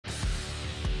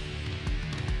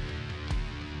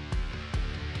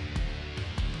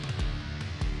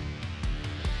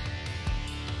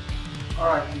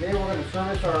Alright, today we're going to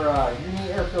service our UNI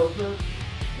air filter.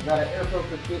 We've got an air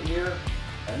filter kit here,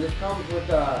 and this comes with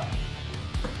a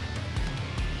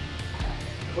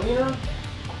cleaner. Let's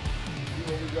see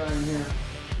what we got in here.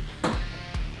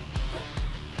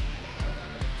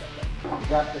 We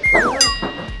got the cleaner,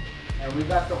 and we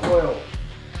got the oil,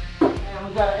 and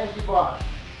we got an empty box.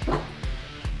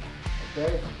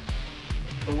 Okay,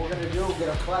 so what we're going to do is get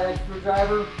a flathead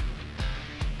screwdriver,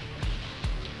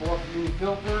 pull up the UNI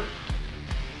filter.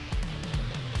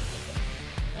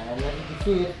 And as you can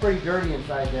see, it's pretty dirty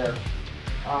inside there.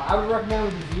 I would recommend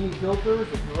with these UNI filters,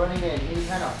 if you're running in any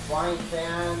kind of fine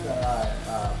sand,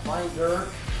 fine dirt,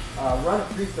 run a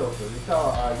pre-filter. You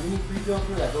sell a UNI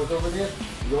pre-filter that goes over this.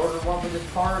 You order one for this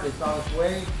card, it's on its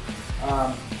way.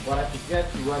 What I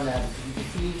suggest you run that, because you can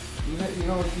see,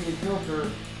 even with the UNI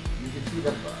filter, you can see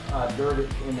the dirt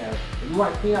in there. But you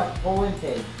want to clean out the whole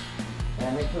intake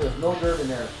and make sure there's no dirt in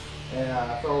there.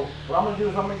 And so what I'm going to do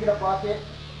is I'm going to get a bucket.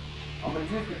 I'm going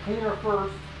to use the cleaner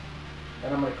first,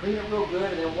 and I'm going to clean it real good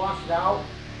and then wash it out.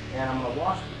 And I'm going to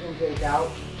wash the intake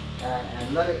out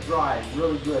and let it dry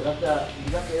really good.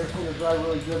 You got the air cleaner dry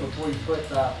really good before you put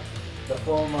the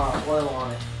foam oil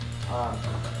on it.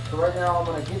 So right now I'm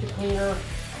going to get the cleaner,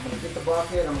 I'm going to get the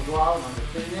bucket, I'm going to go out and I'm going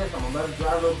to clean this, I'm going to let it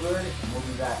dry real good, and we'll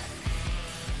be back.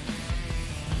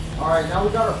 Alright, now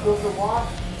we got our filter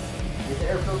washed with the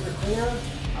air filter cleaner.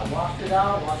 I washed it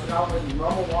out with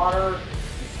normal water.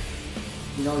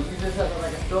 You know, use this as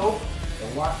like a soap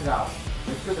and wash it out.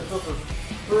 Make sure the filter's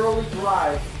thoroughly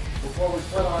dry before we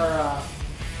put our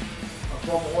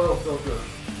foam oil filter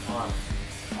on.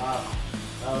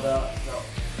 Now the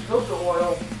filter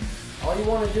oil, all you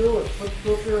want to do is put the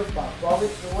filter about 12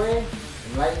 inches away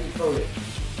and lightly coat it.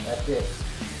 That's it.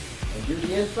 And do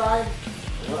the inside.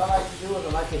 And what I like to do is I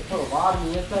like to put a lot on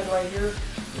the inside right here,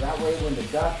 so that way when the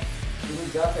dust,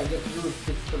 any dust that gets through,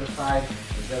 sticks to the side,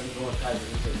 it doesn't go inside the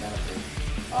intake manifold.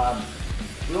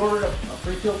 We ordered a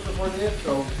pre-filter for this,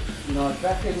 so you know, the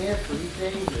best thing is for these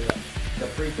things is the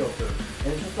pre-filter.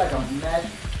 And it's just like a mesh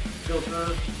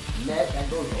filter net that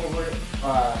goes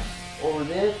over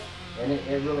this, and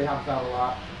it really helps out a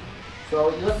lot.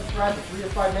 So you let this ride for 3 to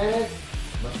 5 minutes,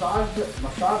 massage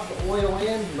the oil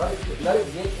in, let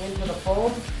it get into the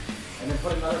foam, and then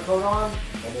put another coat on,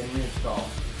 and then reinstall.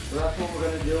 So that's what we're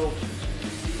going to do.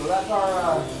 So that's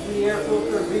our UNI air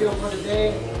filter video for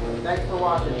today. Thanks for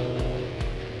watching.